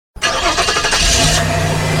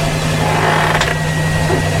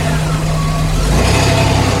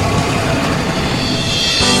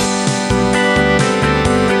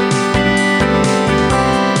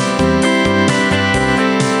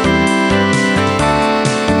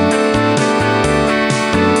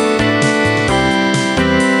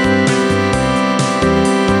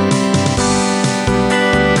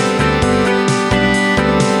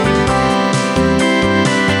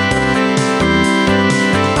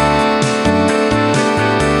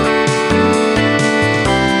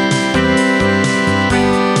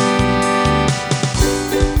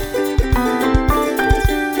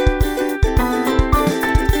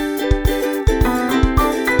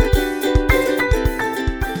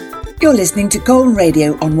You're listening to Colne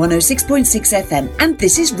Radio on 106.6 FM, and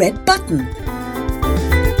this is Red Button.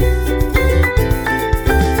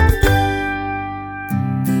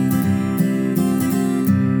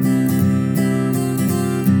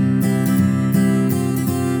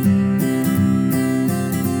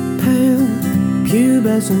 Pale,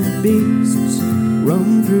 pubescent beasts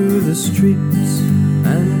roam through the streets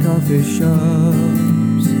and coffee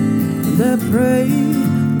shops. Their prey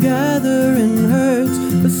gather in herds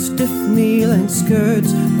with stiff knee-length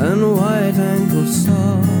skirts and white ankle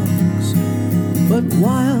socks. But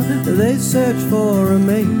while they search for a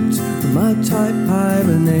mate, my type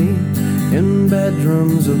hibernate in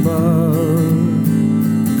bedrooms above,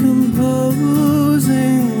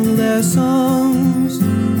 composing their songs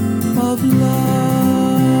of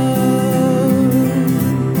love.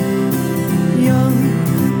 Young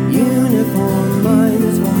uniform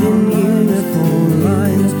minds in uniform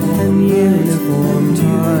lines and uniform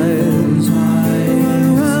ties,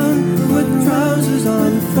 around with trousers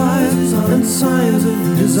on fire and signs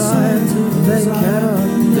of desire they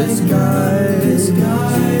cannot disguise.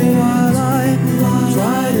 While I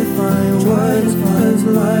try to find words as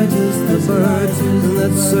light as the birds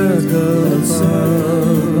that circle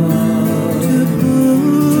above, to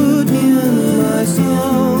put in my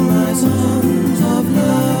songs of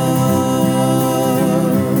love.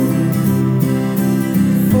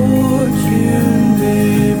 Fortune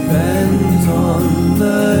depends on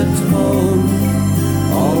the tone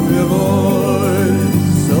of your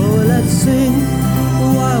voice. So let's sing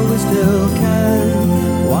while we still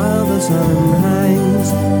can, while the sun hangs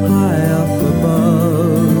high up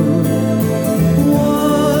above.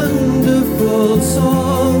 Wonderful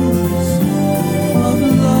songs of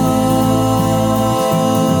love,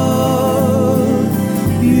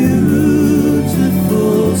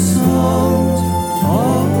 beautiful songs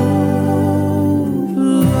of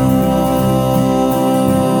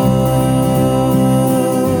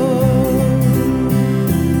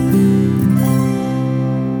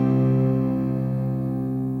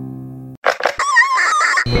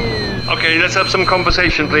Okay, let's have some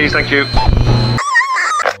conversation, please. Thank you.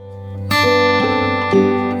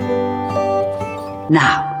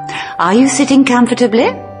 Now, are you sitting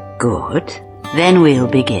comfortably? Good. Then we'll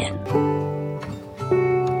begin.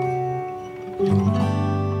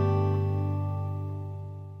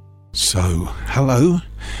 So, hello.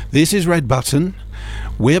 This is Red Button.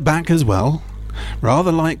 We're back as well.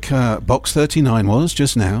 Rather like Box 39 was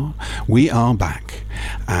just now, we are back.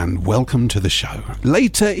 And welcome to the show.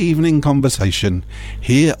 Later evening conversation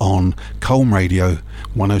here on Colne Radio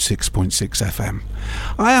 106.6 FM.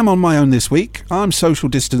 I am on my own this week. I'm social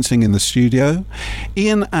distancing in the studio.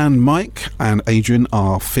 Ian and Mike and Adrian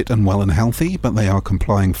are fit and well and healthy, but they are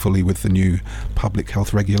complying fully with the new public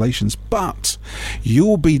health regulations. But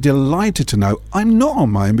you'll be delighted to know I'm not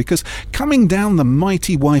on my own, because coming down the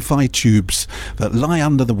mighty Wi-Fi tubes that lie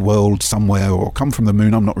under the world somewhere or come from the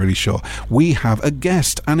moon, I'm not really sure, we have a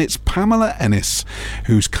guest, and it's Pamela Ennis,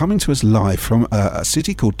 who's coming to us live from a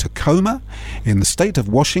city called Tacoma in the state of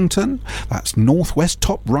Washington. That's northwest,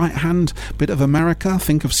 top right hand bit of America.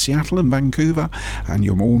 Think of Seattle and Vancouver, and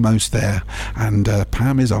you're almost there. And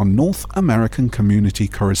Pam is our North American community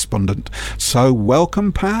correspondent. So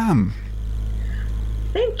welcome, Pam.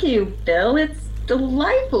 Thank you, Bill. It's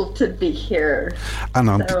delightful to be here. And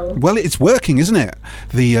well, it's working, isn't it?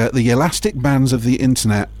 The elastic bands of the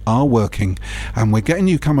internet are working, and we're getting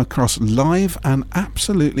you come across live and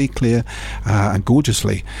absolutely clear and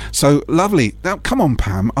gorgeously. So lovely. Now, come on,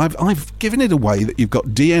 Pam. I've given it away that you've got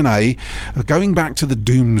DNA going back to the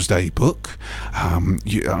Doomsday Book. I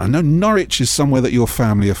know Norwich is somewhere that your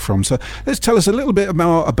family are from. So let's tell us a little bit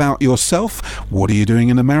about yourself. What are you doing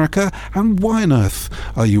in America, and why on earth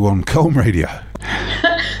are you on Colne Radio?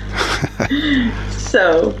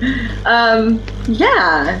 So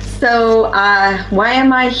why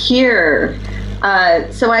am I here?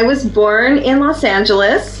 So I was born in Los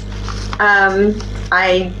Angeles.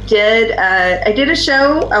 I did a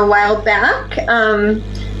show a while back.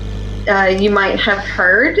 You might have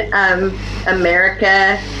heard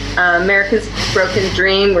America's Broken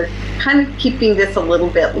Dream. We're kind of keeping this a little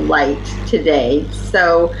bit light today.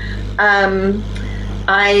 So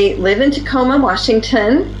I live in Tacoma,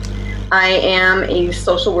 Washington. I am a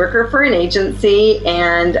social worker for an agency,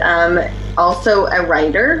 and also a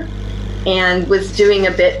writer, and was doing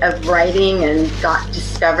a bit of writing and got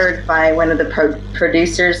discovered by one of the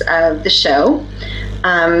producers of the show.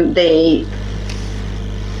 They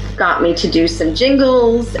got me to do some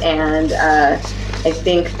jingles, and I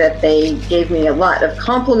think that they gave me a lot of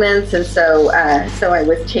compliments, and so I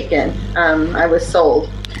was taken. I was sold.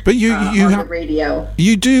 But you on the radio.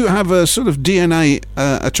 You do have a sort of DNA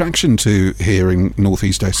attraction to here in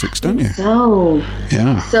Northeast Essex, don't you? So,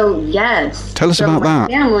 Yeah. so yes. Tell us about my that.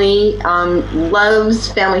 Family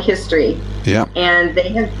loves family history, Yeah. and they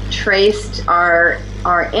have traced our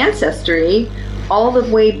ancestry all the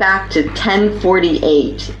way back to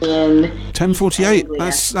 1048 in 10:48.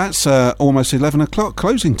 Anglia. That's almost 11 o'clock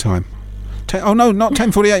closing time. Oh no, not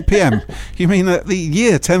 10:48 p.m. You mean the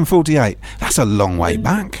year 1048? That's a long way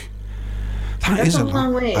back. That's is a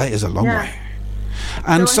long way. That is a long Yeah. way.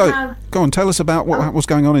 And So I so, have- go on, tell us about what was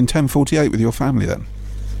going on in 1048 with your family then.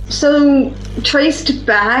 So, traced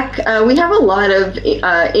back, we have a lot of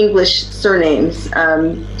English surnames.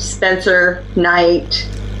 Spencer, Knight,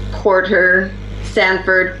 Porter,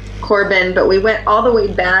 Sanford, Corbin, but we went all the way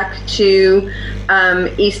back to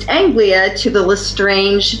East Anglia to the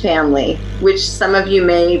Lestrange family, which some of you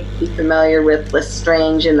may be familiar with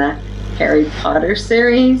Lestrange in the Harry Potter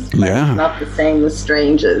series. But Yeah. It's not the same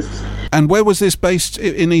Lestranges. And where was this based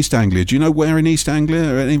in East Anglia? Do you know where in East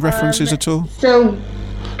Anglia? Or any references at all? So,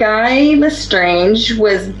 Guy Lestrange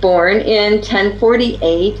was born in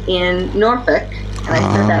 1048 in Norfolk. And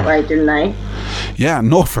I said that right, didn't I? Yeah,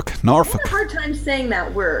 Norfolk. I had a hard time saying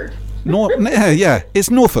that word. Yeah, it's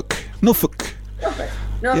Norfolk. Norfolk.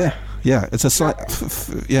 Norfolk. Yeah, it's a slight.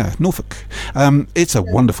 Yeah, Norfolk. It's a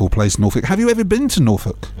wonderful place, Norfolk. Have you ever been to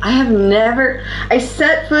Norfolk? I have never. I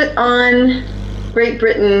set foot on Great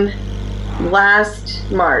Britain last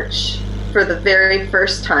March for the very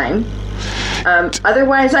first time.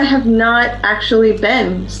 Otherwise, I have not actually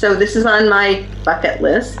been. So this is on my bucket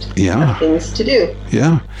list Yeah. of things to do.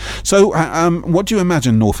 Yeah. So, what do you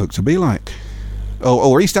imagine Norfolk to be like?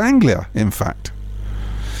 Or East Anglia, in fact?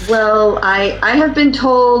 Well, I have been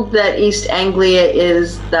told that East Anglia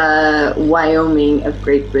is the Wyoming of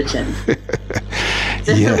Great Britain.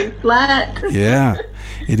 Yeah. Really flat. Yeah.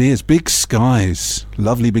 It is. Big skies.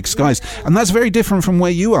 Lovely big skies. And that's very different from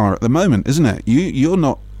where you are at the moment, isn't it? You're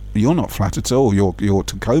not flat at all. You're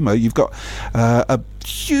Tacoma. You've got a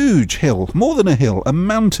huge hill, more than a hill, a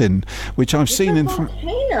mountain, which I've seen in front.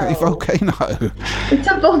 A volcano. It's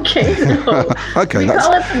a volcano. Okay, we that's-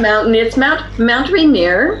 call it the mountain. It's Mount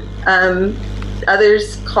Rainier.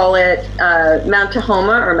 Others call it Mount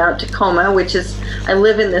Tahoma or Mount Tacoma, which is, I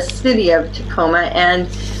live in the city of Tacoma, and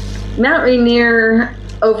Mount Rainier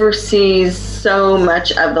oversees so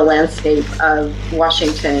much of the landscape of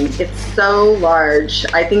Washington. It's so large.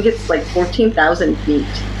 I think it's like 14,000 feet.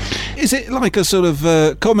 Is it like a sort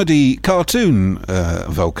of comedy cartoon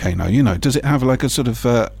volcano? You know, does it have like a sort of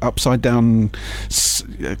upside down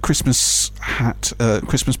Christmas hat,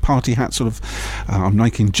 Christmas party hat sort of? I'm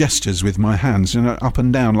making gestures with my hands, you know, up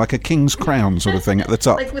and down like a king's crown sort of thing at the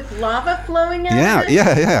top. Like with lava flowing out Yeah, of it?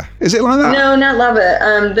 yeah. Is it like that? No, not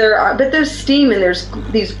lava. But there's steam, and there's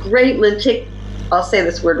these great I'll say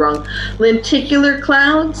this word wrong. Lenticular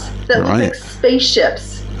clouds that look Right. like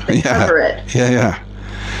spaceships that cover it. Yeah.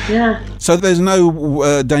 Yeah, So there's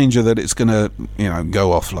no danger that it's going to,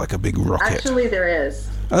 go off like a big rocket. actually there is.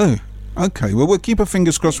 Oh, okay. Well, we'll keep our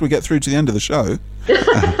fingers crossed we get through to the end of the show.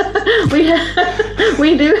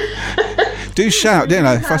 We do. Do shout,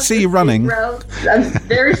 if I see you running.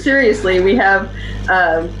 Very seriously, we have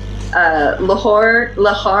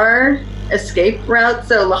Lahore escape route.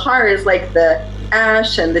 So Lahore is like the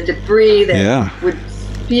ash and the debris that would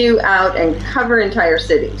spew out and cover entire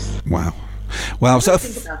cities. Wow. Well, so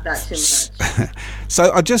Think about that too much.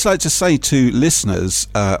 So I'd just like to say to listeners,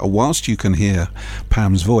 whilst you can hear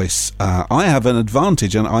Pam's voice, I have an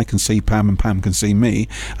advantage, and I can see Pam and Pam can see me.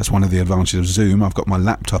 That's one of the advantages of Zoom. I've got my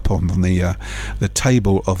laptop on the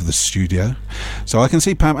table of the studio, so I can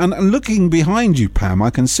see Pam. And looking behind you, Pam, I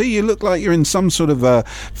can see you look like you're in some sort of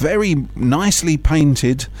very nicely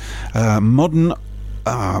painted, modern.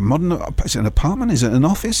 Is it an apartment? Is it an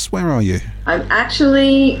office? Where are you? I'm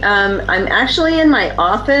actually in my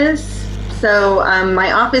office. So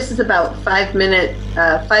my office is about 5 minute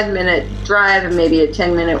drive and maybe a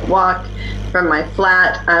 10-minute walk from my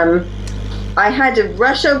flat. I had to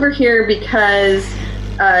rush over here because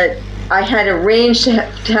I had arranged to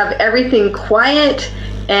have everything quiet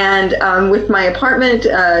and with my apartment,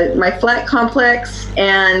 my flat complex,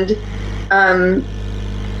 and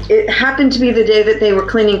it happened to be the day that they were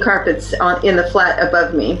cleaning carpets in the flat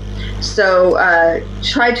above me. So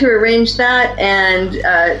tried to arrange that and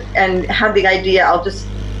had the idea I'll just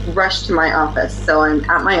rush to my office. So I'm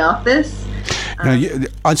at my office.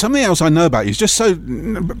 Something else I know about you is just so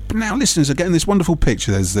now listeners are getting this wonderful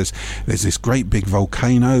picture. There's this great big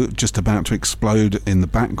volcano just about to explode in the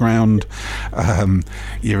background.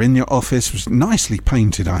 You're in your office, was nicely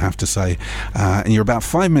painted, I have to say, and you're about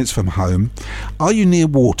 5 minutes from home. Are you near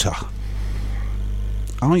water?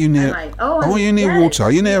 Are you near? Are you near water?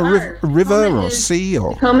 Are you near a river or sea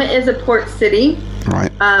or? Tacoma is a port city.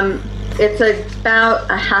 Right. It's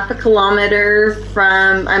about a half a kilometer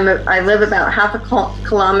from. I live about half a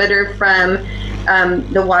kilometer from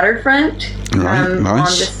the waterfront. Right, nice.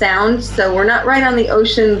 On the Sound. So we're not right on the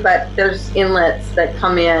ocean, but there's inlets that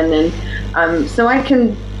come in, and so I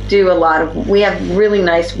can do a lot of. We have really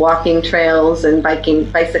nice walking trails and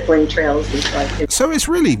bicycling trails and stuff. So it's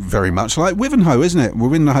really very much like Wivenhoe, isn't it?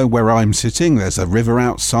 Wivenhoe, where I'm sitting, there's a river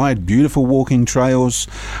outside, beautiful walking trails.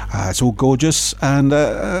 It's all gorgeous, and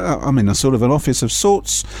I'm in a sort of an office of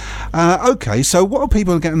sorts. Okay, so what are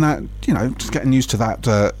people getting that? Just getting used to that.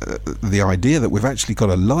 The idea that we've actually got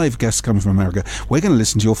a live guest coming from America. We're going to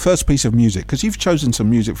listen to your first piece of music because you've chosen some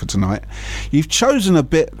music for tonight. You've chosen a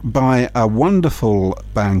bit by a wonderful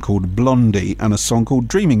band called Blondie and a song called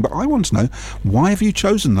Dreaming, but I want to know, why have you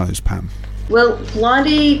chosen those, Pam? Well,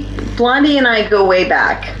 Blondie and I go way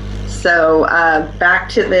back. So back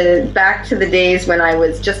to the days when I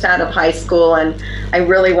was just out of high school and I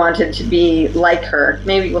really wanted to be like her.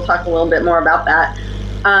 Maybe we'll talk a little bit more about that.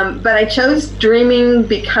 But I chose Dreaming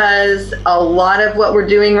because a lot of what we're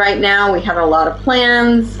doing right now, we had a lot of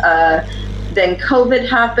plans. Then COVID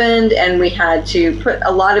happened and we had to put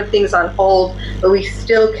a lot of things on hold, but we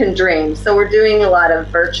still can dream. So we're doing a lot of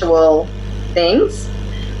virtual things.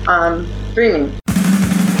 Dreaming.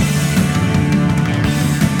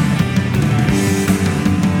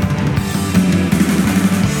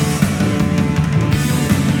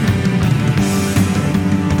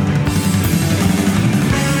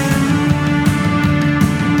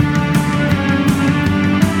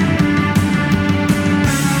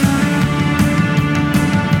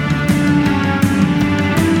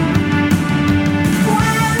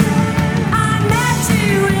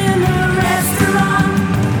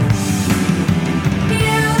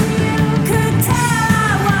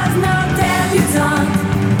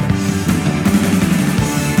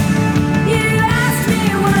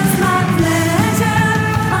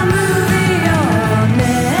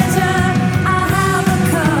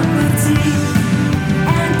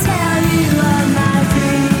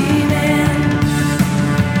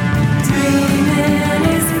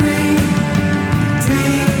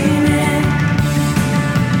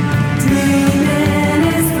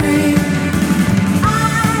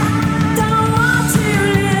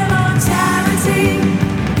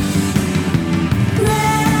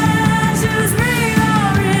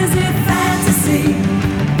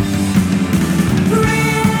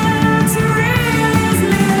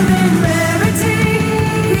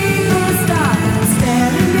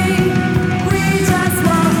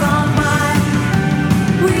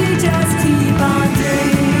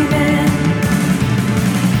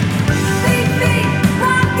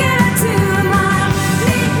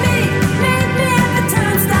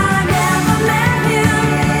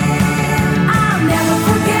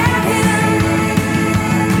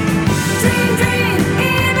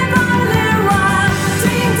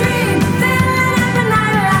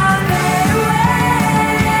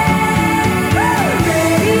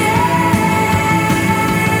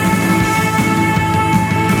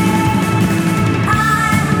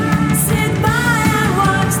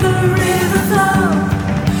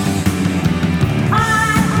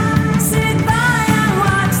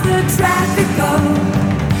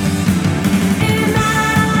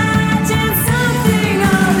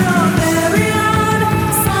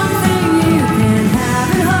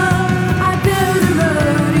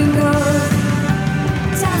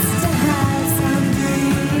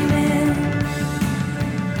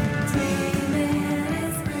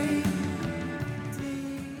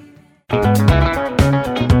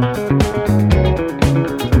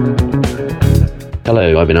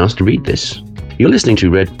 Hello, I've been asked to read this. You're listening to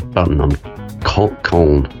Red Button on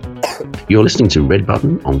Colne. You're listening to Red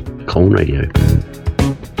Button on Colne Radio.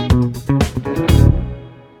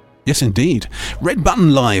 Yes, indeed. Red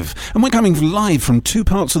Button Live. And we're coming live from two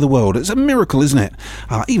parts of the world. It's a miracle, isn't it?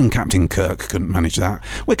 Even Captain Kirk couldn't manage that.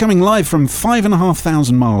 We're coming live from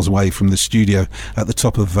 5,500 miles away from the studio at the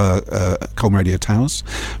top of Colne Radio Towers,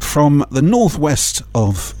 from the northwest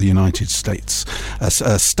of the United States.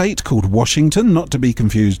 A state called Washington, not to be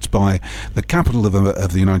confused by the capital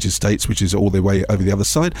of the United States, which is all the way over the other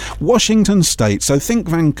side. Washington State. So think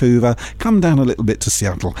Vancouver, come down a little bit to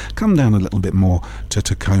Seattle, come down a little bit more to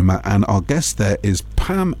Tacoma. Tacoma, and our guest there is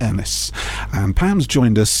Pam Ennis. And Pam's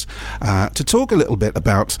joined us to talk a little bit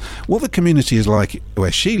about what the community is like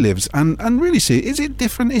where she lives, and really see, is it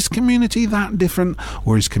different? Is community that different,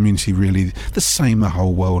 or is community really the same the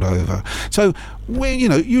whole world over? So,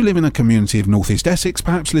 you live in a community of North East Essex,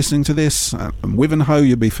 perhaps listening to this. Wivenhoe,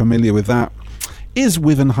 you'll be familiar with that. Is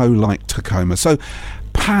Wivenhoe like Tacoma? So,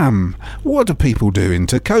 Pam, what do people do in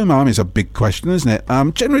Tacoma? I mean, it's a big question, isn't it?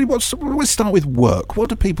 Generally, let's start with work. What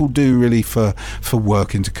do people do really for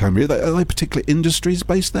work in Tacoma? Are they particular industries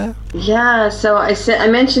based there? Yeah, so I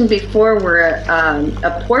mentioned before we're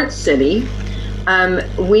a port city.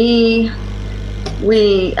 We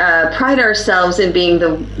pride ourselves in being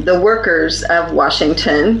the workers of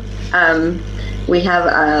Washington. We have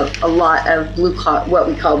a lot of what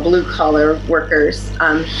we call blue collar workers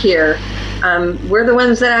here. We're the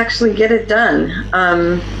ones that actually get it done.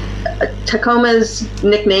 Tacoma's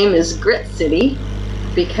nickname is Grit City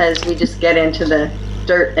because we just get into the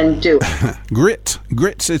dirt and do it.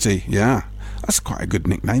 Grit City, yeah. That's quite a good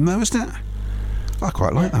nickname though, isn't it? I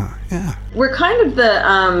quite like that, yeah. We're kind of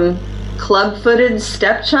the club-footed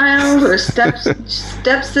stepchild or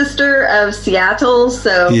stepsister of Seattle.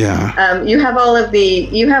 So yeah. You have all of the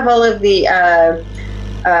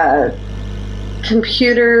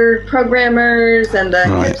computer programmers and the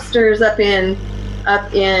hipsters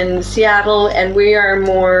up in Seattle, and we are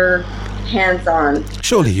more hands-on.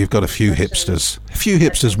 Surely you've got a few hipsters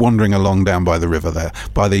wandering along down by the river there,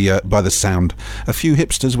 by the Sound. A few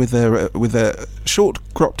hipsters with their short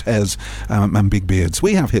cropped hairs and big beards.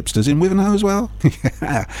 We have hipsters in Wivenhoe as well.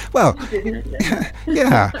 Yeah. Well,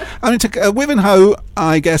 yeah. I mean, Wivenhoe,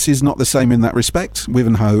 I guess, is not the same in that respect.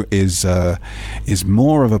 Wivenhoe is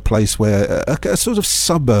more of a place where a sort of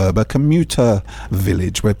suburb, a commuter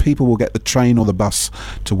village where people will get the train or the bus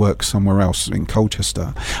to work somewhere else in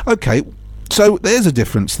Colchester. Okay. So there's a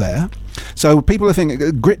difference there. So people are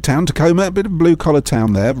thinking Grit Town, Tacoma, a bit of blue collar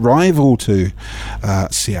town there, rival to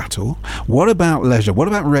Seattle. What about leisure? What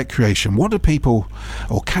about recreation? What do people,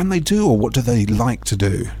 or can they do, or what do they like to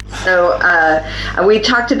do? So we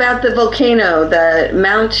talked about the volcano, the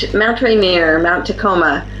Mount Rainier, Mount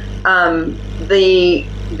Tacoma. The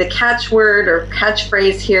catchword or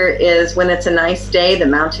catchphrase here is, when it's a nice day, the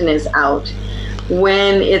mountain is out.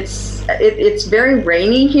 When it's very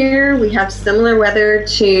rainy here, we have similar weather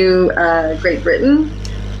to Great Britain.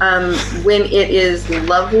 When it is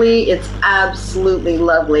lovely, it's absolutely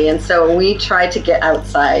lovely. And so we try to get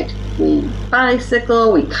outside. We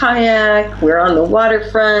bicycle, we kayak, we're on the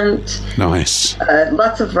waterfront. Nice.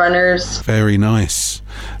 Lots of runners. Very nice.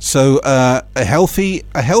 So a healthy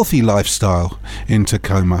lifestyle in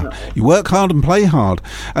Tacoma. You work hard and play hard.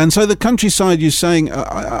 And so the countryside, you're saying,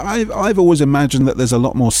 I've always imagined that there's a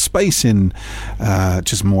lot more space in,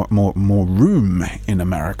 just more room in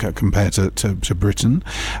America compared to Britain.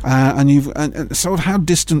 And so how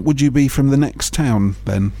distant would you be from the next town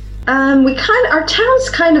then? Our towns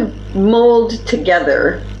kind of mold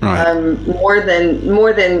together, right. more than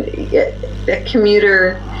a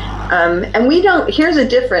commuter. And we don't, here's a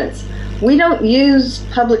difference. We don't use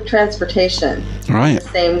public transportation right. the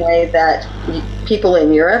same way that people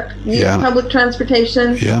in Europe use public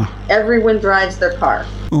transportation. Yeah. Everyone drives their car.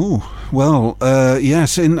 Ooh. Well,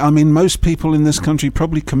 yes. Most people in this country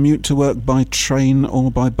probably commute to work by train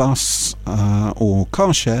or by bus or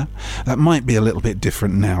car share. That might be a little bit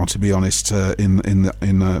different now, to be honest, in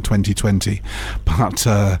 2020.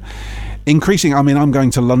 But increasing. I'm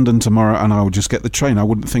going to London tomorrow, and I will just get the train. I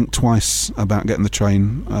wouldn't think twice about getting the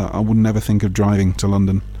train. I would never think of driving to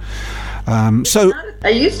London. So I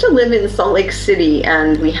used to live in Salt Lake City,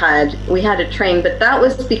 and we had a train, but that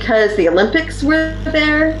was because the Olympics were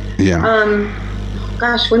there. Yeah.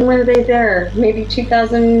 Gosh, when were they there? Maybe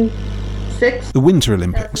 2006. The Winter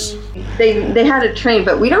Olympics. They had a train,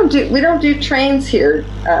 but we don't do trains here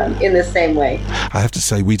in the same way. I have to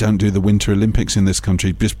say, we don't do the Winter Olympics in this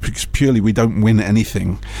country just because purely we don't win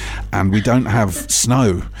anything, and we don't have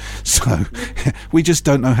snow, so we just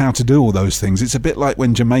don't know how to do all those things. It's a bit like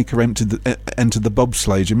when Jamaica entered the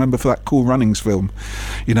bobsleigh. Do you remember for that Cool Runnings film?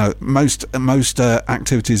 Most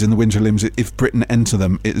activities in the Winter Olympics, if Britain enter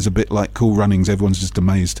them, it is a bit like Cool Runnings. Everyone's just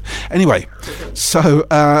amazed. Anyway, so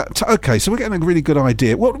okay, so we're getting a really good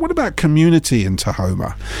idea. What about community in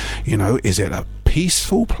Tacoma? Is it a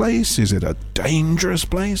peaceful place? Is it a dangerous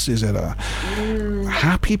place? Is it a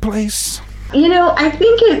happy place? I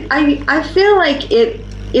think I feel like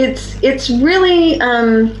it's really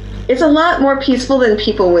it's a lot more peaceful than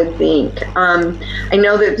people would think. I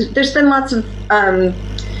know that there's been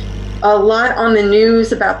a lot on the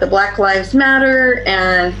news about the Black Lives Matter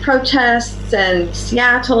and protests, and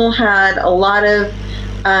Seattle had a lot of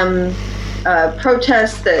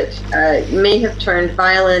protests that may have turned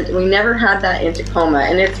violent. We never had that in Tacoma,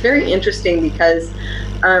 and it's very interesting because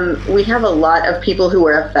we have a lot of people who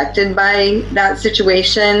were affected by that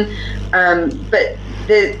situation, but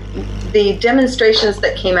the demonstrations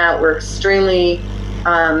that came out were extremely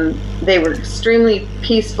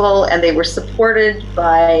peaceful, and they were supported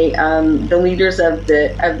by the leaders of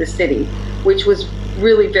the city, which was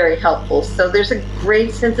really very helpful. So there's a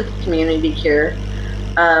great sense of community here.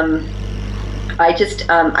 I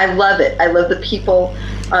love it. I love the people.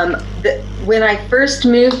 When I first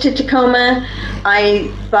moved to Tacoma,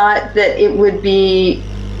 I thought that it would be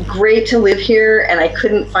great to live here, and I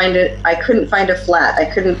couldn't find a flat. I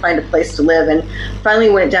couldn't find a place to live, and finally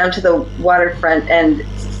went down to the waterfront and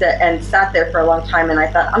sat there for a long time, and I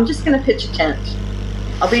thought, I'm just going to pitch a tent.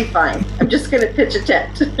 I'll be fine. I'm just going to pitch a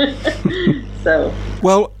tent. So.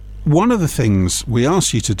 Well, one of the things we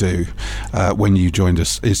asked you to do when you joined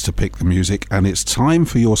us is to pick the music, and it's time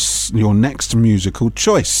for your next musical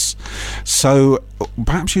choice. So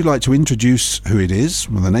perhaps you'd like to introduce who it is,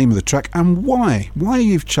 the name of the track, and why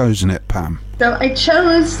you've chosen it, Pam. So I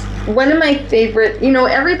chose one of my favorite,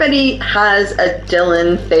 everybody has a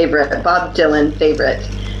Dylan favorite, Bob Dylan favorite.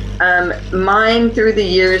 Mine through the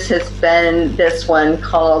years has been this one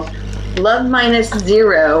called Love Minus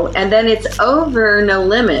Zero, and then it's Over No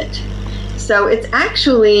Limit. So it's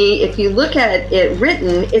actually, if you look at it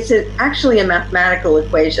written, it's actually a mathematical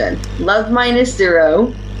equation. Love minus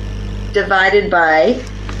zero divided by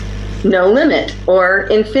no limit, or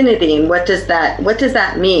infinity. And what does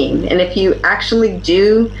that mean? And if you actually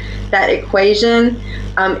do that equation,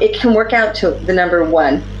 it can work out to the number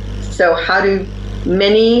 1. So how do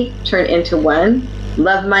many turn into 1?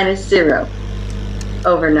 Love minus zero.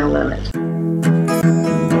 Over no limit.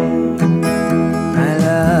 My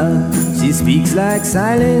love, she speaks like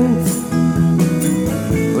silence,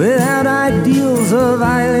 without ideals or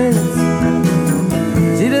violence.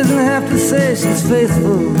 She doesn't have to say she's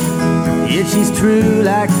faithful, yet she's true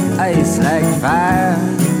like ice, like fire.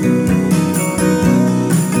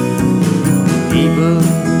 People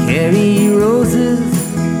carry roses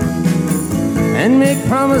and make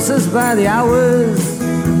promises by the hours.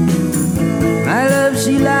 My love,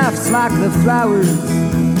 she laughs like the flowers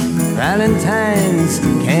Valentine's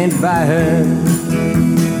can't buy her.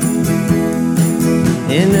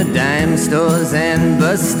 In the dime stores and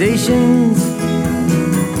bus stations,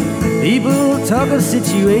 people talk of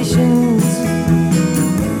situations,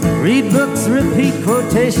 read books, repeat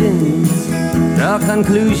quotations, draw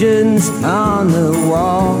conclusions on the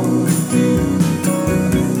wall.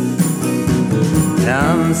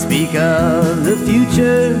 Some speak of the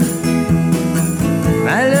future.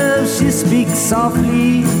 My love, she speaks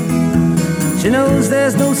softly. She knows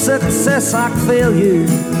there's no success like failure,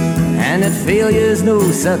 and that failure's no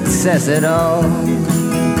success at all.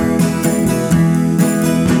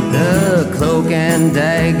 The cloak and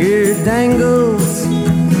dagger dangles,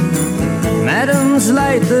 madams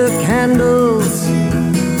light the candles.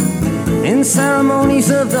 In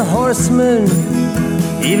ceremonies of the horsemen,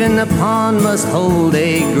 even the pawn must hold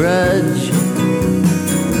a grudge.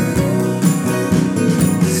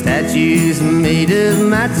 Statues made of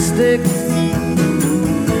matchsticks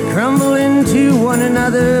crumble into one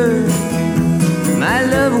another. My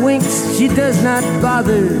love winks, she does not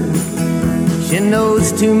bother. She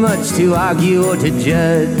knows too much to argue or to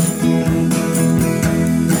judge.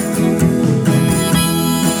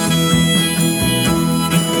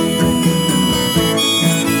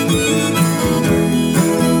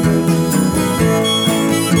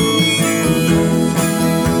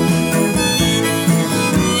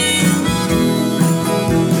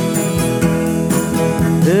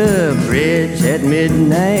 The bridge at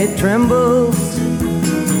midnight trembles,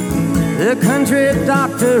 the country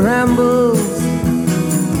doctor rambles,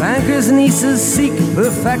 bankers' nieces seek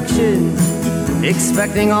perfection,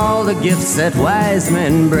 expecting all the gifts that wise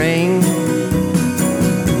men bring.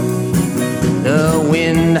 The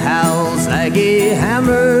wind howls like a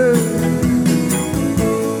hammer,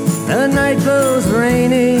 the night blows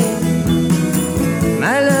rainy.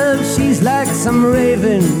 My love, she's like some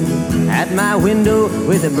raven at my window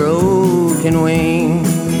with a broken wing.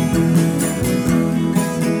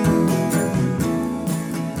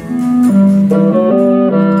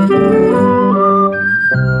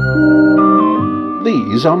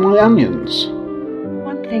 These are my onions.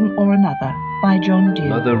 One Thing or Another by John Dew.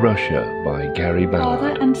 Mother Russia by Gary Ballard.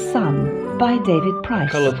 Father and Son by David Price.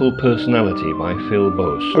 Colourful Personality by Phil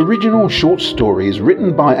Bose. Original short stories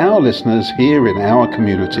written by our listeners here in our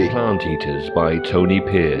community. Plant Eaters by Tony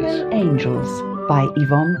Pears. No Angels by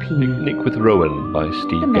Yvonne P. Picnic with Rowan by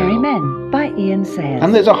Steve The Merry Gale. Men by Ian Sayers.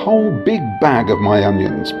 And there's a whole big bag of my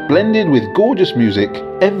onions, blended with gorgeous music,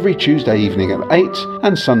 every Tuesday evening at 8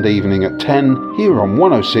 and Sunday evening at 10, here on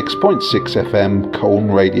 106.6 FM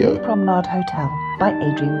Colne Radio. Promenade Hotel by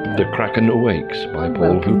Adrian Gill. The Kraken Awakes by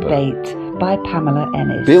Paul Broken Hooper. Bait by Pamela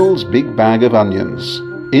Ennis. Bill's Big Bag of Onions.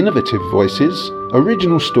 Innovative voices,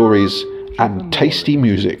 original stories, and tasty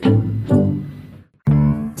music.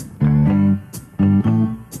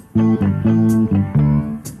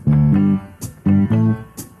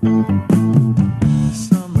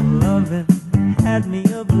 Summer loving had me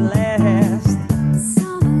a blast.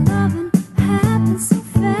 Summer loving happened so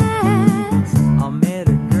fast. I met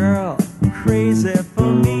a girl crazy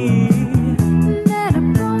for me. Met a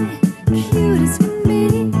boy cute as can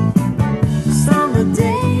be. Summer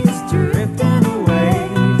days drifting away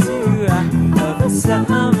to other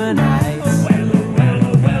summer nights.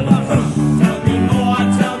 Tell me more,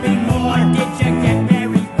 did you get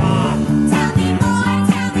very far? Tell me more,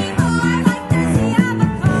 what does he have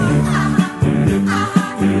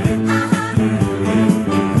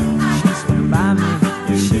She swam by me,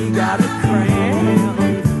 she got a cramp.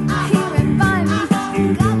 He went by me,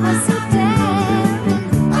 got her so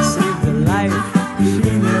damn. I saved her life,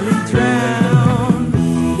 she nearly drowned.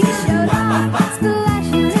 He showed up,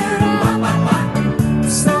 splashing around.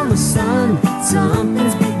 Summer sun,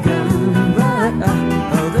 something's begun, but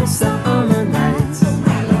other summer nights. Tell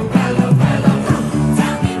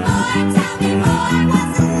me more,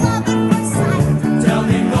 was it love at first sight? Tell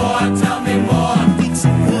me more, did she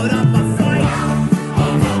put up a fight?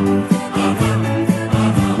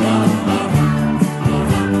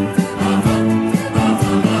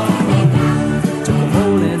 Took a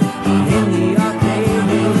bowling in the arcade.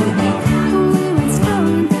 We went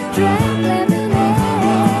strolling, drank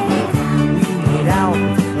lemonade. We made out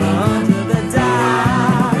under the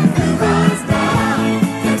dark. Girls down,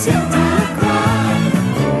 tipped and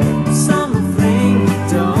cried. Summer fling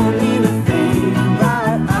don't mean a thing,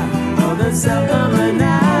 but other summer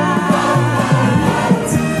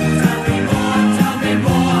nights. Tell me more, but you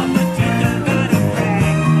don't gotta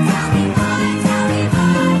brag. Tell me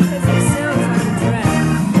more, 'cause it sounds like drag.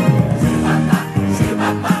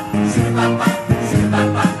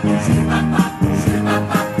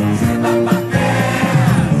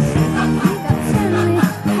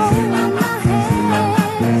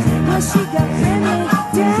 She got friendly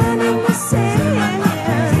down in the sand.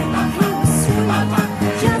 He was sweet,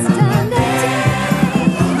 just under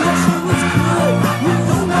 10. She was good, you know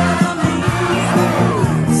what I mean.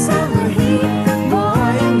 Summer heat,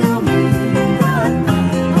 boy, and girl meet, but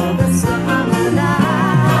all the summer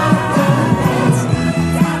nights.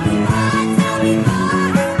 Tell me more,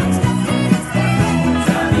 I'm just getting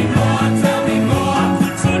started. Tell me more,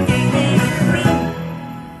 but you gave me a ring.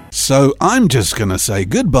 So I'm just going to say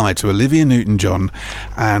goodbye to Olivia Newton-John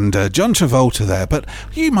and John Travolta there. But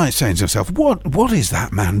you might say to yourself, what is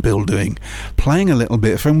that man Bill doing, playing a little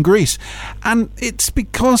bit from Grease? And it's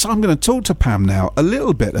because I'm going to talk to Pam now a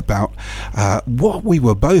little bit about what we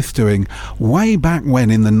were both doing way back when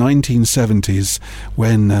in the 1970s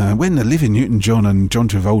when Olivia Newton-John and John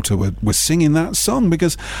Travolta were singing that song,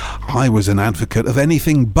 because I was an advocate of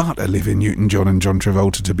anything but Olivia Newton-John and John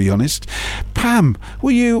Travolta, to be honest. Pam,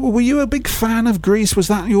 were you a big fan of Grease? Was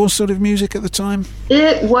that your sort of music at the time?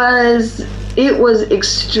 It was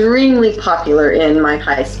extremely popular in my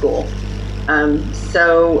high school.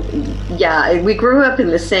 So yeah, we grew up in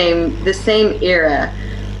the same era.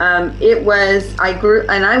 I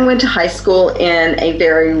went to high school in a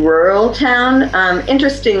very rural town.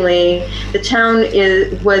 Interestingly, the town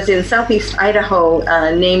was in southeast Idaho.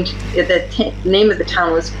 The name of the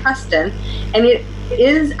town was Preston, and it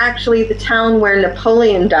is actually the town where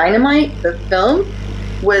Napoleon Dynamite, the film,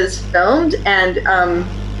 was filmed. And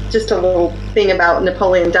just a little thing about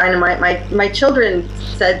Napoleon Dynamite. My children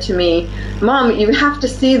said to me, "Mom, you have to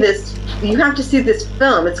see this. You have to see this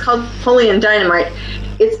film. It's called Napoleon Dynamite.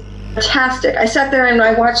 It's fantastic." I sat there and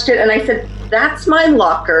I watched it, and I said, "That's my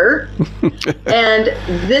locker." And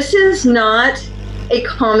this is not a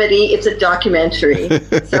comedy, it's a documentary.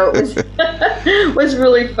 So it was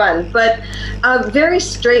really fun. But a very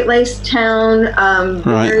straight-laced town,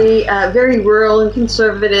 very rural and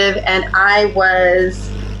conservative, and I was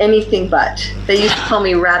anything but. They used to call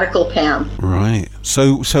me Radical Pam. Right.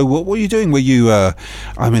 So what were you doing? Were you, what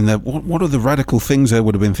are the radical things? There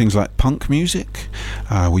would have been things like punk music.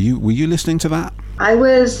 Were you listening to that? I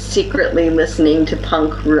was secretly listening to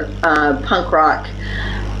punk rock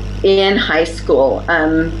in high school.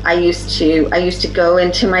 I used to go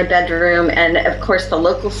into my bedroom, and of course the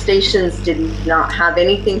local stations did not have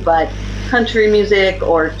anything but country music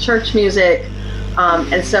or church music.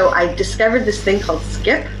 And so I discovered this thing called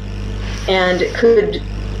Skip, and could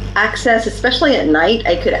access, especially at night,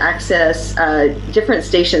 I could access different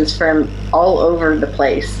stations from all over the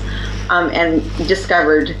place, and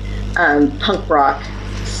discovered punk rock.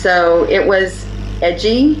 So it was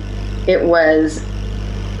edgy. It was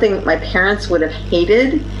something my parents would have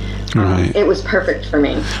hated. Right. It was perfect for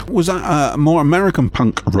me. Was that more American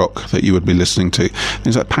punk rock that you would be listening to?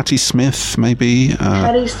 Is that Patti Smith, maybe?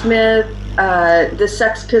 Patti Smith, the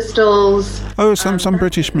Sex Pistols. Oh, some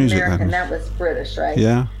British music American, then. that was British, right?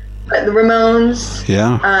 Yeah. But the Ramones.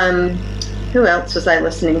 Yeah. Who else was I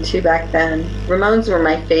listening to back then? Ramones were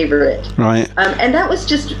my favorite. Right. And that was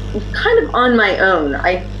just kind of on my own.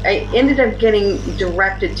 I ended up getting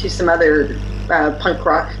directed to some other punk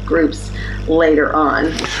rock groups later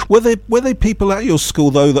on. Were there people at your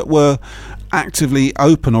school though that were actively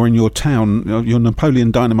open, or in your town, your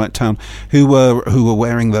Napoleon Dynamite town, who were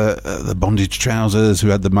wearing the bondage trousers, who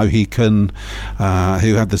had the Mohican,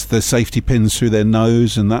 who had the safety pins through their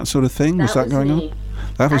nose and that sort of thing? Was that going on?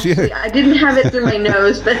 That was actually, you. I didn't have it through my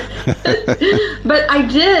nose, but but I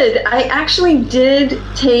did. I actually did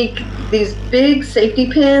take these big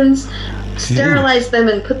safety pins, sterilize them,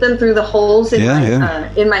 and put them through the holes in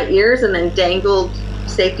my ears, and then dangled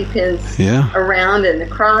safety pins around and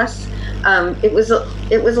across. It was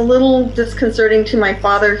a little disconcerting to my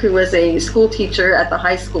father, who was a school teacher at the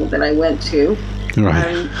high school that I went to.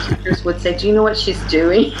 Right. Teachers would say, "Do you know what she's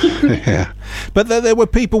doing?" Yeah, but there were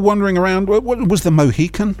people wandering around. What was the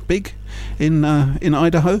Mohican big in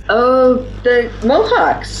Idaho? Oh, the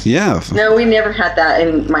Mohawks. Yeah. No, we never had that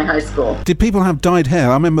in my high school. Did people have dyed hair?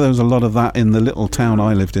 I remember there was a lot of that in the little town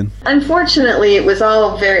I lived in. Unfortunately, that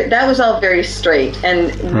was all very straight,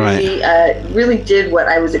 and really did what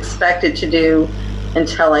I was expected to do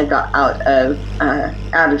until I got out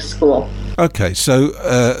of school. Okay, so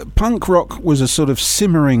punk rock was a sort of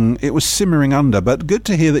simmering under, but good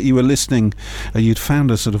to hear that you were listening, you'd found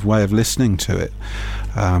a sort of way of listening to it.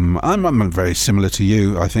 I'm very similar to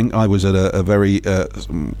you. I think I was at a very,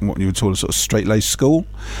 what you would call a sort of straight-laced school,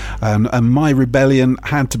 and my rebellion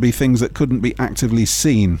had to be things that couldn't be actively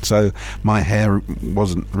seen. So my hair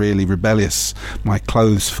wasn't really rebellious. My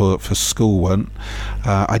clothes for school weren't.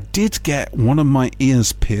 I did get one of my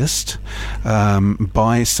ears pierced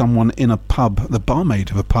by someone in a pub. The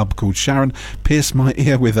barmaid of a pub called Sharon pierced my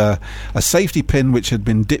ear with a safety pin which had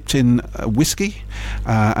been dipped in whiskey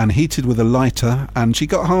and heated with a lighter, and she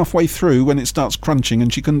got halfway through when it starts crunching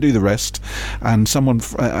and she couldn't do the rest, and someone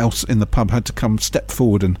else in the pub had to step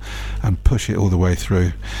forward and push it all the way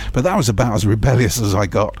through. But that was about as rebellious as I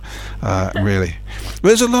got, really.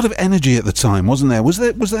 There's a lot of energy at the time, wasn't there? Was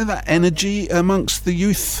there that energy amongst the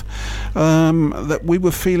youth that we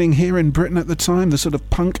were feeling here in Britain at the time, the sort of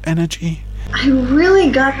punk energy? I really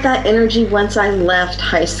got that energy once I left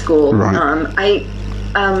high school. Right.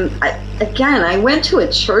 I went to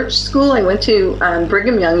a church school. I went to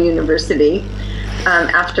Brigham Young University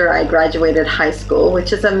after I graduated high school,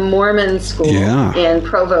 which is a Mormon school in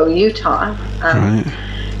Provo, Utah. Right.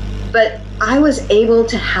 But I was able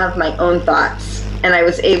to have my own thoughts, and I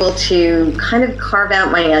was able to kind of carve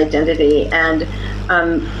out my identity, and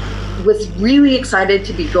was really excited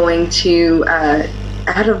to be going to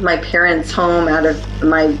out of my parents' home, out of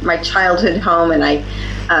my childhood home, and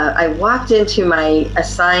I walked into my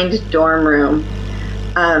assigned dorm room,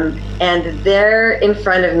 and there in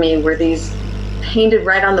front of me were these, painted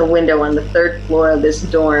right on the window on the third floor of this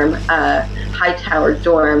dorm, high tower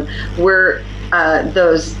dorm, were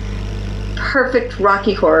those perfect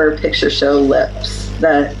Rocky Horror Picture Show lips.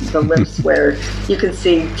 The lips where you can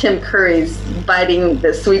see Tim Curry's biting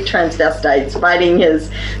the sweet transvestites, biting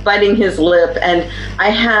his lip. And I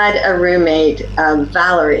had a roommate,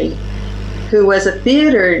 Valerie, who was a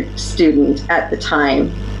theater student at the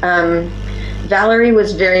time. Valerie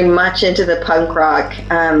was very much into the punk rock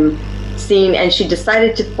scene, and she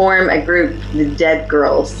decided to form a group, the Dead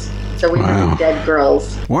Girls. So we were the Dead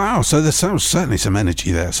Girls. Wow, so there's certainly some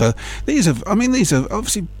energy there. So these are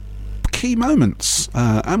obviously key moments,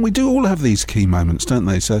 and we do all have these key moments, don't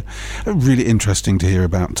they? So really interesting to hear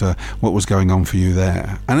about what was going on for you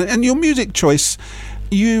there, and your music choice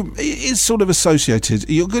is sort of associated.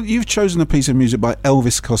 You've chosen a piece of music by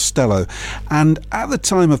Elvis Costello, and at the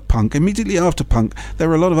time of punk, immediately after punk, there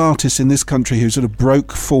were a lot of artists in this country who sort of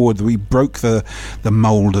broke forward. We broke the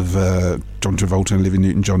mould of John Travolta and Olivia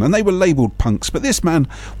Newton-John, and they were labelled punks, but this man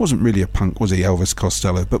wasn't really a punk, was he, Elvis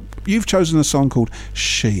Costello? But you've chosen a song called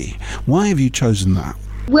She. Why have you chosen that?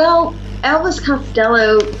 Well, Elvis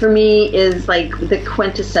Costello for me is like the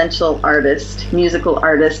quintessential artist, musical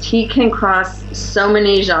artist. He can cross so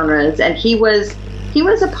many genres, and he was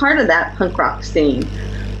a part of that punk rock scene.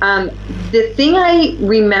 The thing I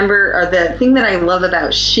remember, or the thing that I love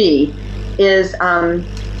about She, is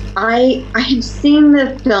I had seen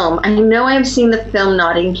the film. I know I've seen the film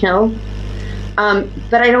Notting Hill,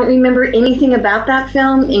 but I don't remember anything about that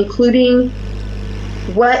film, including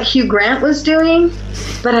what Hugh Grant was doing.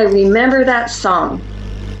 But I remember that song,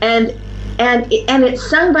 and it's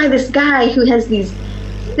sung by this guy who has these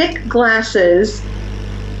thick glasses,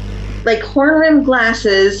 like horn-rimmed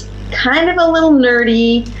glasses, kind of a little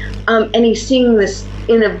nerdy, and he's singing this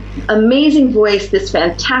in an amazing voice, this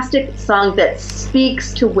fantastic song that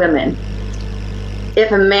speaks to women.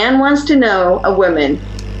 If a man wants to know a woman,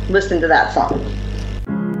 listen to that song.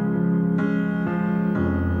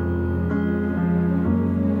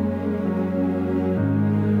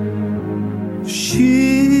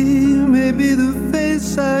 She may be the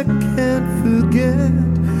face I can't forget,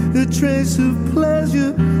 a trace of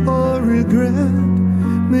pleasure or regret,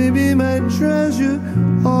 maybe my treasure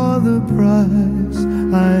or the price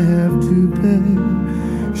I have to pay.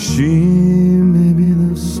 She may be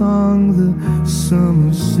the song the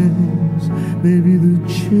summer sings, maybe the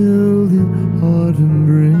chill the autumn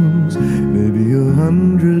brings, maybe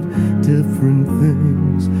 100 different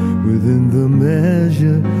things within the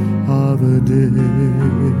measure of a day.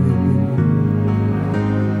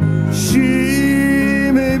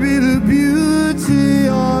 She may be the beauty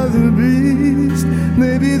or the beast,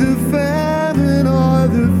 maybe the famine or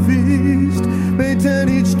the feast, may turn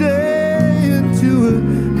each day into a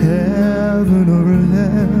heaven or a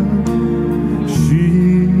hell. She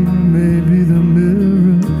may be the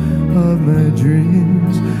mirror of my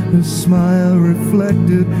dreams, a smile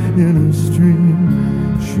reflected in a stream.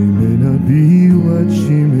 She may not be what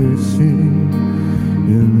she may seem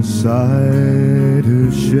inside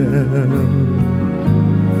her shell.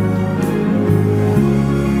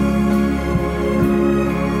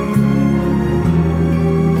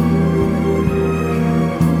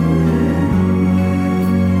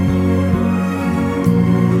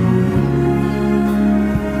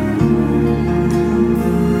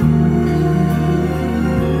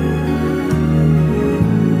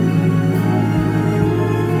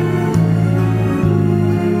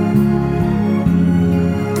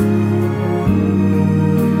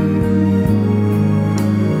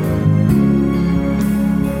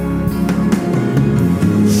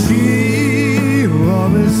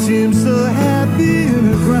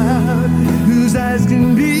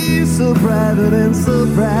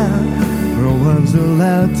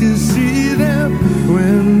 To see them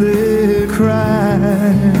when they cry.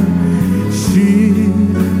 She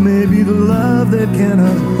may be the love that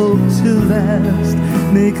cannot hope to last,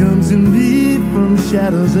 may come to me from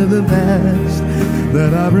shadows of the past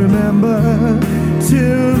that I remember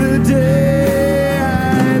till the day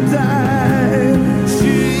I die.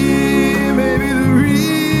 She may be the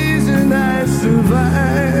reason I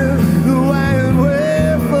survive, the why and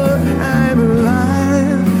wherefore I'm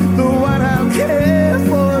alive, the one I'll care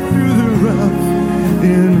for through the rough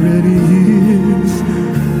and ready years.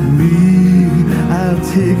 Me, I'll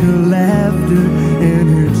take her laughter and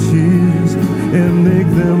her tears and make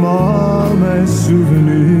them all my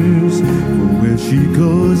souvenirs. For where she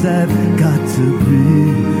goes, I've got to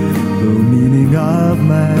be. The meaning of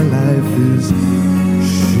my life is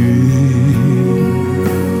she.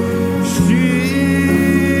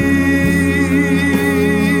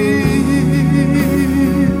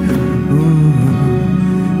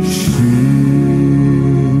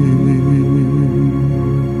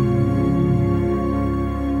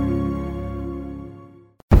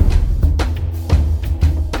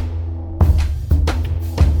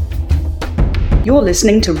 You're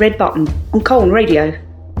listening to Red Button on Colne Radio.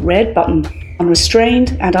 Red Button,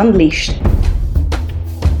 unrestrained and unleashed.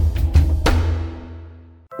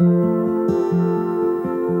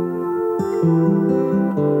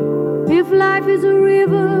 If life is a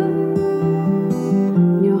river,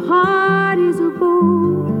 your heart is a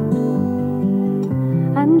boat,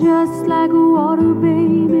 and just like a water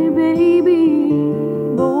baby,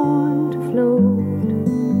 born to float.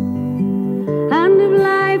 And if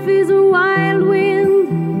life is a wild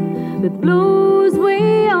wind that blows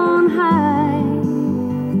way on high,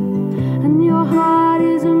 and your heart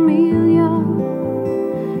is Amelia,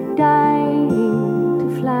 dying to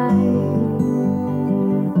fly,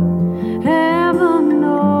 heaven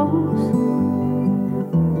knows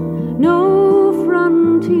no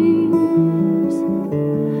frontiers,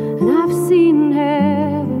 and I've seen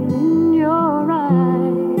heaven in your eyes.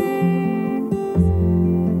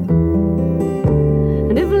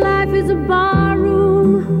 is a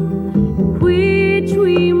barroom in which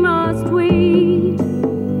we must wait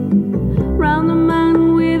round the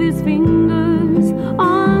man with his fingers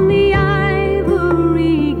on the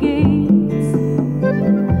ivory gates,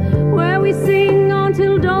 where we sing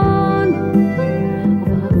until dawn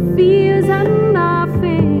of our fears and our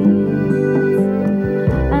fates,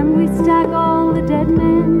 and we stack all the dead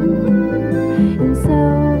men in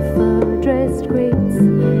self-addressed crates.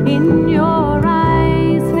 In your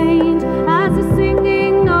eyes faint as the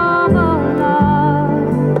singing of a lark,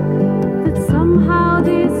 that somehow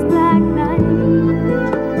this black night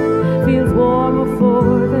feels warmer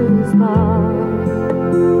for the spark,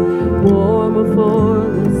 warmer for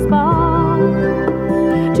the spark,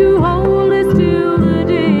 to hold us till the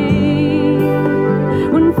day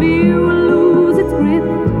when fear will lose its grip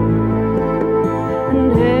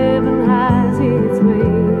and heaven has its way.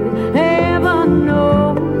 Heaven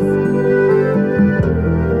knows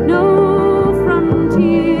no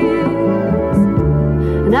frontiers,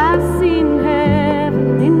 and I've seen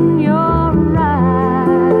heaven in your eyes.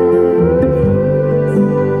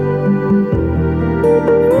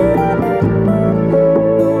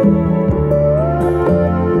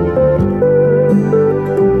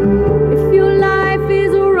 If your life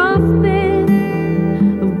is a rough bed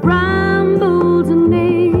of brambles and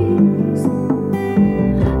nails,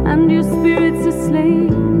 and your spirit's a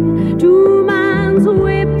slave to man's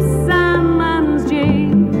whips and man's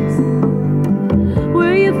jails,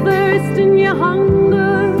 where you thirst and you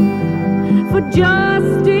hunger for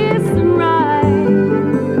justice and right,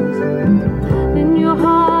 then your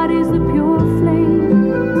heart is the pure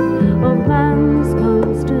flame of man's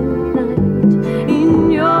constant night.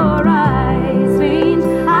 In your eyes faint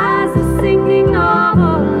as the singing of a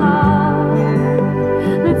lark,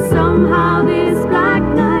 that somehow this black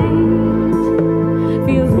night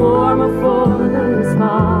feels warmer for the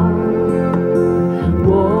spark,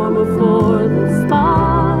 warmer for the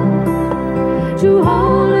spark, to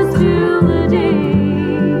hold us till the day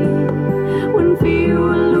when fear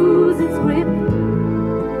will lose its grip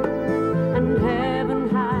and heaven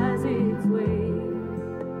has its way,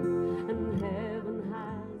 and heaven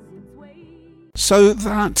has its way. So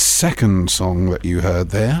that second song that you heard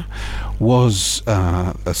there was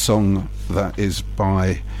a song that is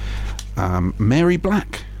by Mary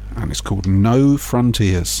Black, and it's called No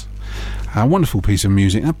Frontiers. A wonderful piece of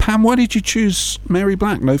music. Now, Pam, why did you choose Mary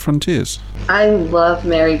Black, No Frontiers? I love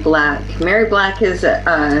Mary Black. Mary Black is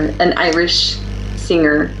an Irish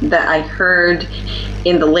singer that I heard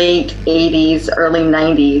in the late 80s, early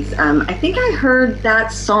 90s. I think I heard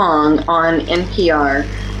that song on NPR,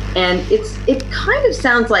 and it kind of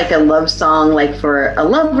sounds like a love song, like for a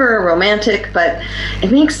lover, a romantic, but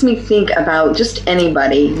it makes me think about just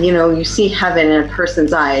anybody. You know, you see heaven in a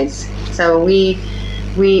person's eyes. So we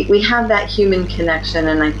have that human connection,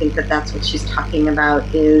 and I think that that's what she's talking about,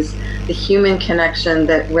 is the human connection,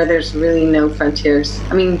 that where there's really no frontiers.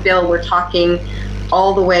 I mean, Bill, we're talking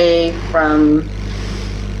all the way from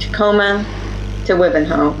Tacoma to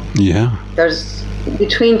Wivenhoe. Yeah. There's,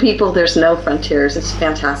 between people, there's no frontiers. It's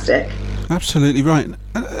fantastic. Absolutely right.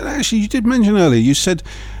 Actually, you did mention earlier, you said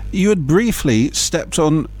you had briefly stepped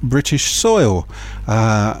on British soil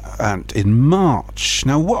and in March.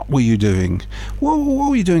 Now, what were you doing? What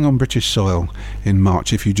were you doing on British soil in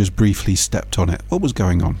March if you just briefly stepped on it? What was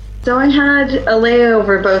going on? So I had a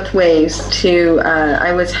layover both ways to,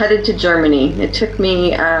 I was headed to Germany. It took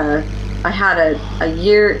me, I had a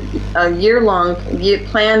year-long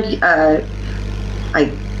planned,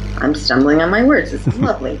 I'm stumbling on my words. This is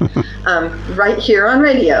lovely. Right here on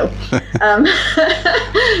radio.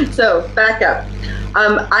 So back up.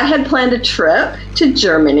 I had planned a trip to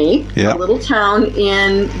Germany, a little town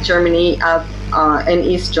in Germany, in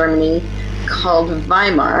East Germany, called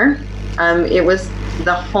Weimar. It was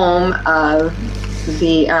the home of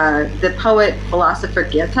the poet philosopher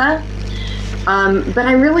Goethe. But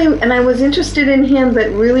I was interested in him,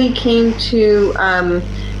 but really came to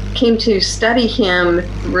study him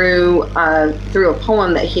through a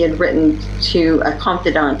poem that he had written to a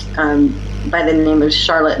confidant by the name of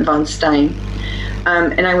Charlotte von Stein.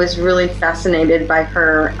 And I was really fascinated by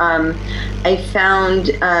her. I found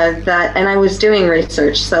that, and I was doing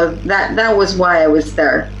research, so that was why I was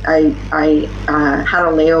there. I had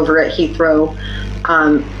a layover at Heathrow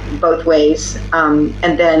both ways,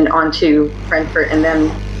 and then on to Frankfurt, and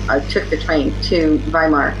then I took the train to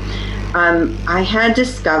Weimar. I had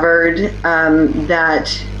discovered that,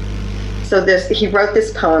 he wrote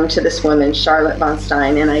this poem to this woman, Charlotte von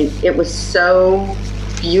Stein, and it was so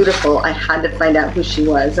beautiful. I had to find out who she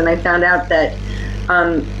was, and I found out that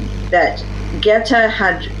that Goethe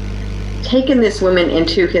had taken this woman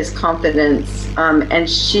into his confidence, and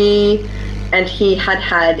he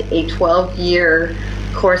had a 12-year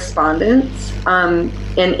correspondence, and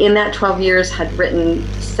in that 12 years had written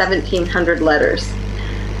 1,700 letters.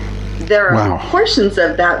 There are portions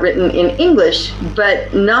of that written in English,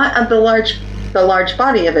 but not of the large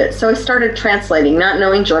body of it. So I started translating, not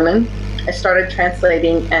knowing German. I started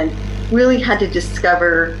translating and really had to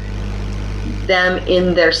discover them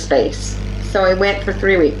in their space. So I went for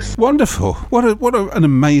 3 weeks. Wonderful. What an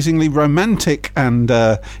amazingly romantic and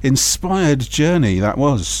inspired journey that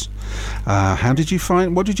was. What did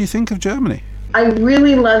you think of Germany? I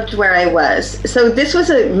really loved where I was. So this was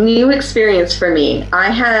a new experience for me. I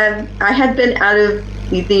had been out of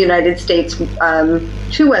the United States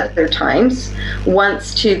 2 other times,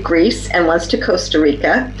 once to Greece and once to Costa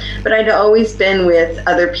Rica, but I'd always been with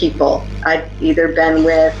other people. I'd either been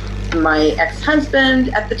with my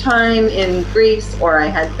ex-husband at the time in Greece, or I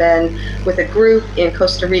had been with a group in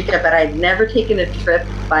Costa Rica, but I'd never taken a trip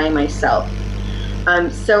by myself.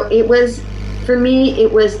 So it was, for me,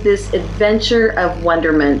 it was this adventure of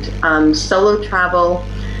wonderment, solo travel.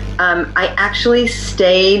 I actually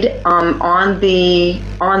stayed on the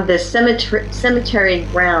cemetery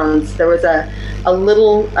grounds. There was a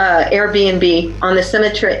little Airbnb on the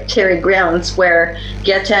cemetery grounds where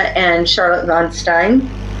Goethe and Charlotte von Stein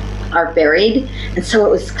are buried, and so it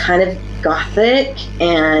was kind of gothic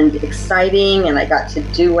and exciting, and I got to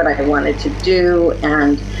do what I wanted to do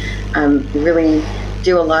and really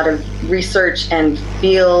do a lot of research and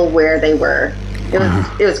feel where they were.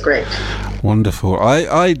 It was great. Wonderful.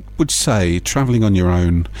 I would say travelling on your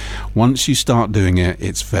own, once you start doing it,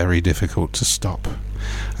 it's very difficult to stop.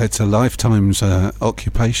 It's a lifetime's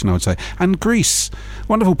occupation, I would say. And Greece,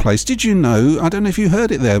 wonderful place. Did you know, I don't know if you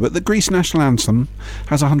heard it there, but the Greece national anthem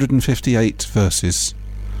has 158 verses.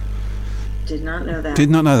 Did not know that. Did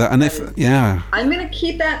not know that. And I'm going to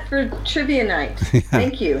keep that for trivia night. Yeah.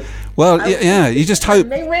 Thank you. Well, you just hope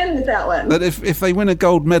they win with that one. That if they win a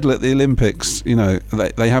gold medal at the Olympics,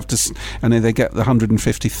 they have to, and if they get the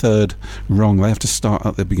 153rd wrong, they have to start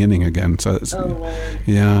at the beginning again. So it's,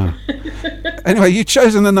 yeah. Anyway, you've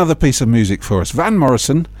chosen another piece of music for us. Van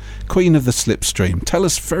Morrison, Queen of the Slipstream. Tell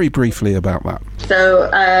us very briefly about that. So,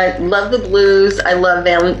 love the blues. I love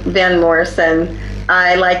Van Morrison.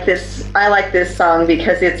 I like this song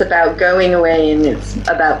because it's about going away and it's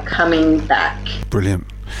about coming back. Brilliant.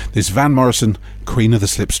 This Van Morrison, Queen of the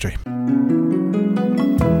Slipstream.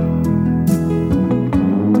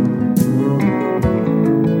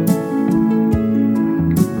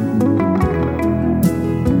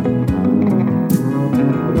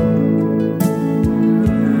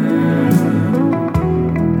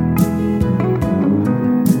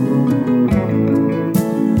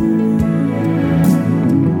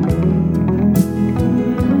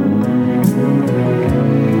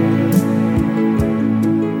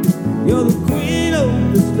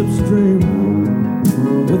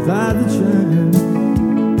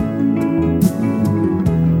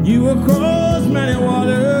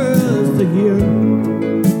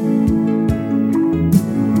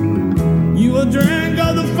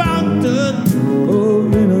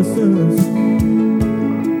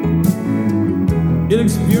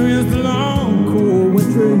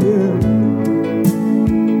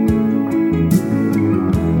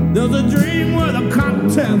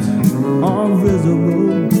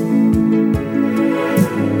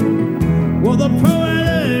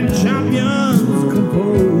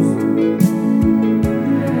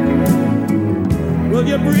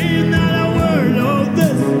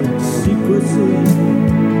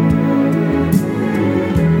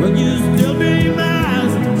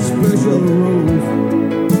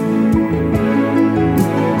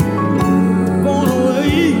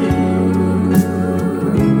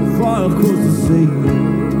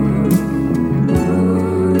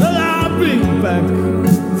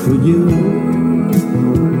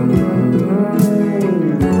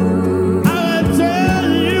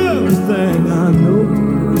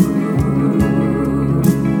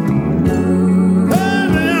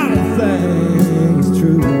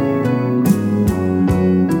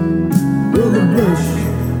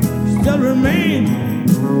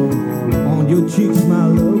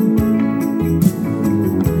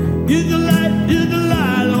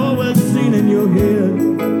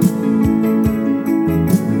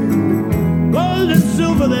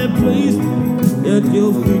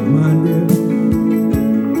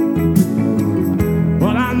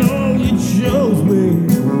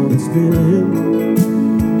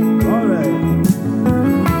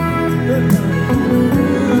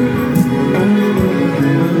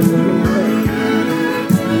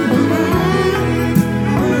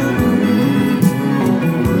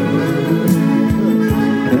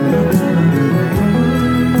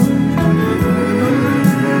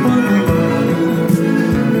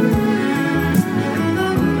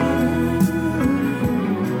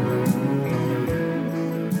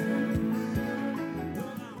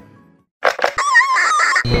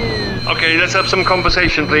 Okay, let's have some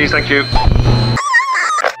conversation, please. Thank you.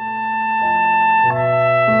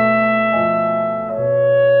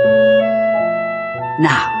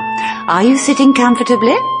 Now, are you sitting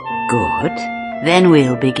comfortably? Good. Then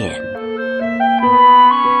we'll begin.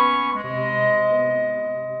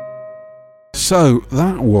 So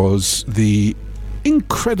that was the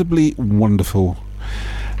incredibly wonderful,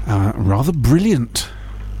 rather brilliant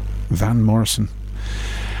Van Morrison.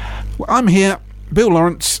 Well, I'm here, Bill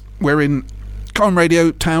Lawrence. We're in Colne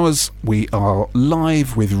Radio Towers. We are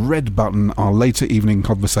live with Red Button, our later evening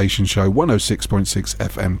conversation show, 106.6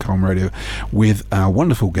 FM Colne Radio, with our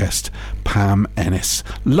wonderful guest, Pam Ennis,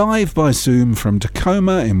 live by Zoom from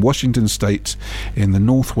Tacoma in Washington State in the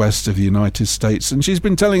northwest of the United States. And she's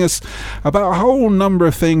been telling us about a whole number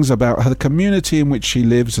of things about the community in which she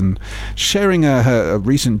lives and sharing her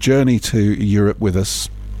recent journey to Europe with us.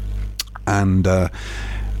 And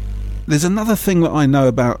there's another thing that I know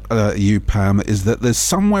about you, Pam, is that there's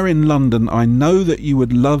somewhere in London I know that you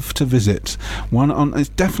would love to visit. It's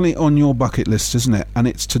definitely on your bucket list, isn't it? And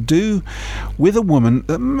it's to do with a woman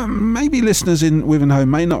that maybe listeners in Wivenhoe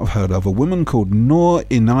may not have heard of, a woman called Noor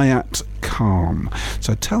Inayat Khan.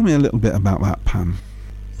 So tell me a little bit about that, Pam.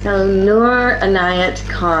 So Noor Inayat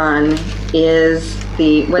Khan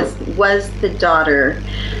was the daughter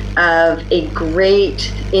of a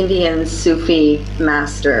great Indian Sufi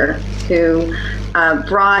master who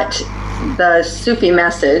brought the Sufi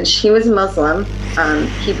message. He was Muslim.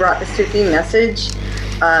 He brought the Sufi message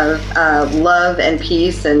of love and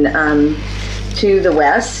peace and to the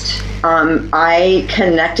West. I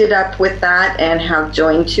connected up with that and have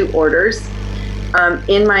joined two orders.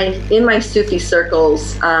 In my Sufi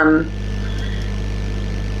circles, Noor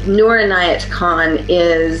Inayat Khan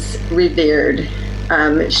is revered.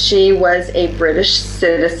 She was a British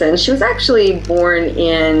citizen. She was actually born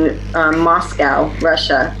in Moscow,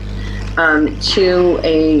 Russia, to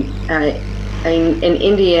an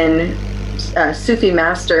Indian Sufi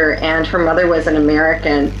master, and her mother was an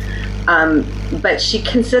American. But she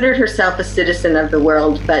considered herself a citizen of the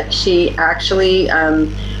world, but she actually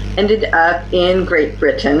ended up in Great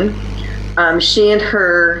Britain. She and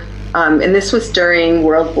her, and this was during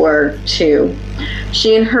World War II,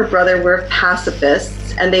 she and her brother were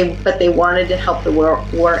pacifists, but they wanted to help the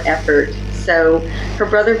war effort. So her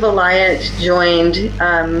brother Vilayat joined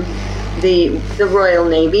the Royal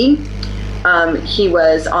Navy. He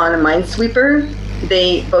was on a minesweeper.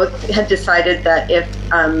 They both had decided that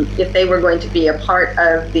if they were going to be a part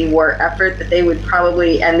of the war effort, that they would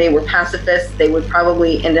probably, and they were pacifists, they would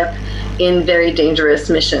probably end up in very dangerous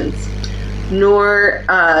missions. Noor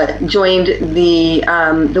joined the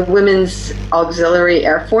Women's Auxiliary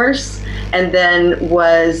Air Force, and then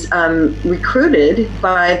was recruited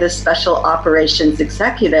by the Special Operations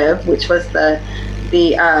Executive, which was the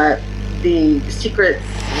secrets,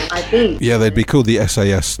 I think. Yeah, they'd be called the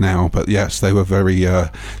SAS now, but yes, they were very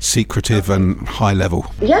secretive and high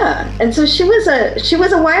level. Yeah, and so she was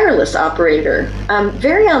a wireless operator,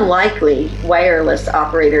 very unlikely wireless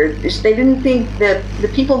operator. They didn't think the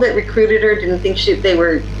people that recruited her didn't think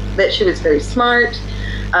that she was very smart.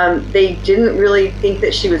 They didn't really think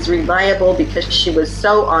that she was reliable because she was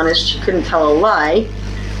so honest she couldn't tell a lie.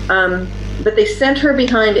 But they sent her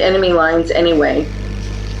behind enemy lines anyway.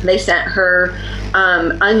 They sent her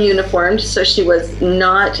ununiformed, so she was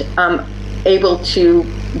not able to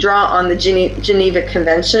draw on the Geneva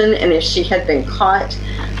Convention, and if she had been caught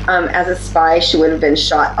as a spy, she would have been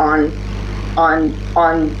shot on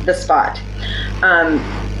the spot.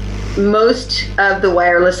 Most of the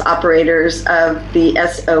wireless operators of the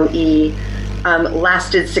SOE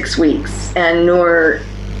lasted 6 weeks, and Noor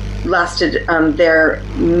lasted there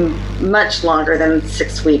much longer than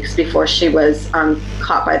 6 weeks before she was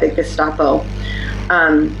caught by the Gestapo.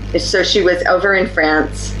 So she was over in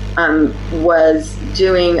France, was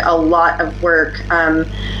doing a lot of work,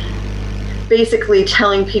 basically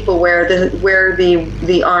telling people where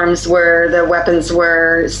the arms were, the weapons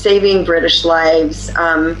were, saving British lives,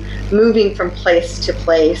 moving from place to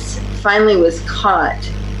place. Finally was caught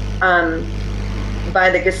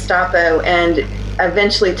by the Gestapo and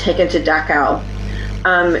eventually taken to Dachau,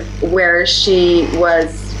 where she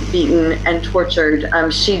was beaten and tortured.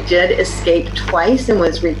 She did escape twice and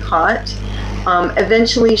was recaught.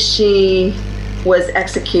 Eventually she was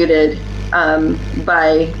executed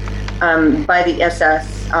by the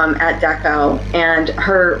SS at Dachau, and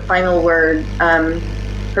her final word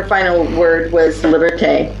was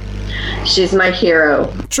 "Liberté." She's my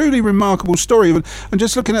hero. Truly remarkable story. And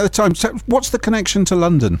just looking at the time, what's the connection to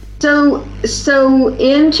London? So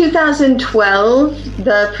in 2012,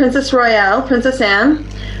 the Princess Royale, Princess Anne,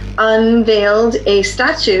 unveiled a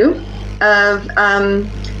statue of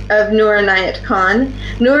Noor Inayat Khan.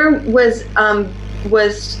 Noor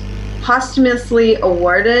was posthumously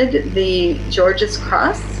awarded the George's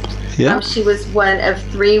Cross. Yeah. She was one of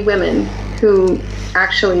 3 women who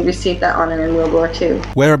actually received that honor in World War II.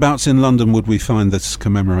 Whereabouts in London would we find this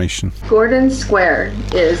commemoration? Gordon Square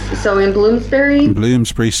is, so in Bloomsbury.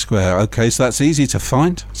 Bloomsbury Square. Okay, so that's easy to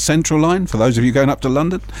find. Central Line, for those of you going up to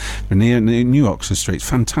London, near New Oxford Street.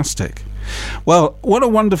 Fantastic. Well, what a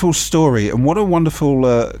wonderful story and what a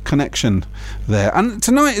wonderful connection there. And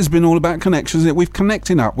tonight has been all about connections. We've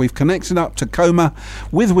connected up Tacoma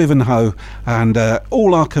with Wivenhoe and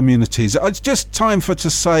all our communities. It's just time to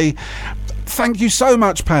say thank you so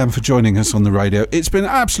much, Pam, for joining us on the radio. It's been an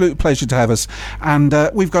absolute pleasure to have us. And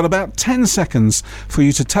we've got about 10 seconds for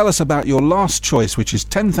you to tell us about your last choice, which is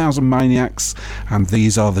 10,000 Maniacs, and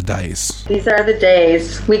These Are the Days. These are the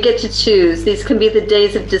days. We get to choose. These can be the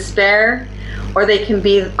days of despair, or they can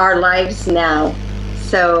be our lives now.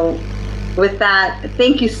 So with that,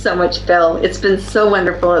 thank you so much, Bill. It's been so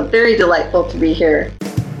wonderful, very delightful to be here.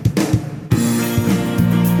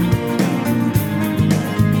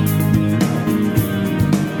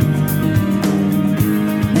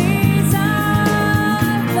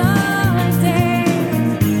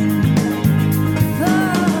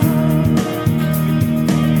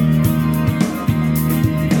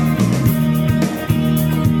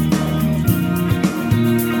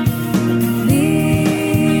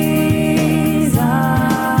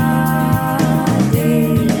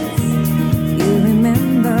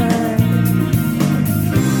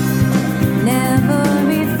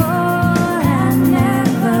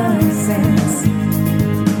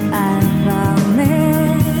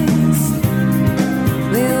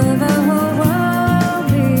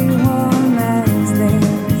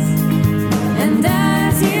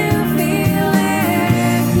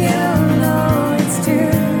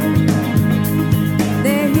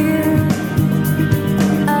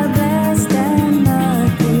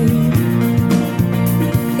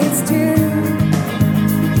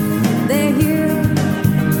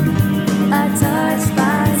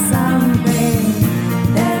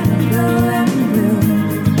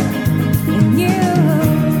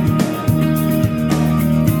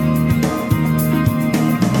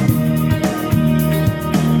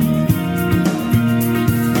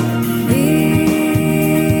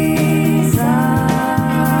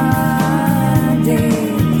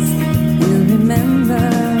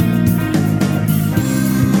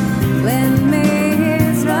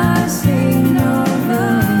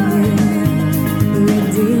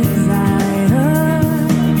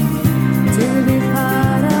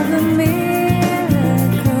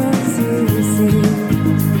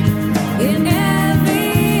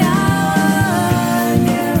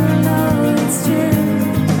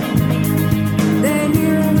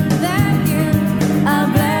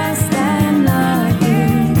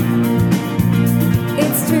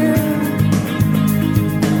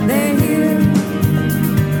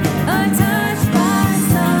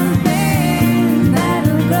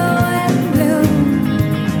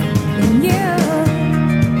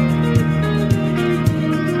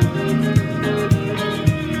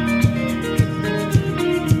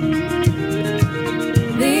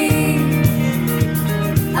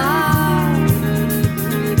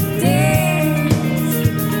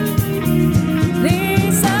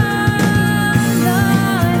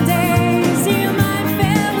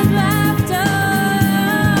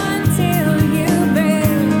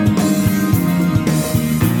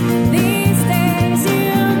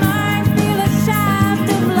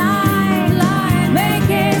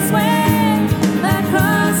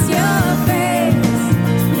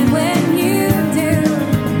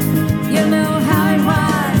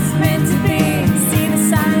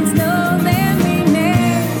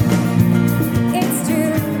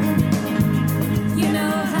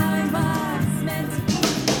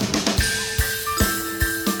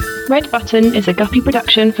 Red Button is a Guppy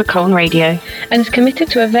production for Colne Radio and is committed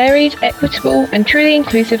to a varied, equitable and truly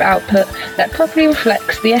inclusive output that properly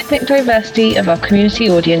reflects the ethnic diversity of our community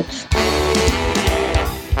audience.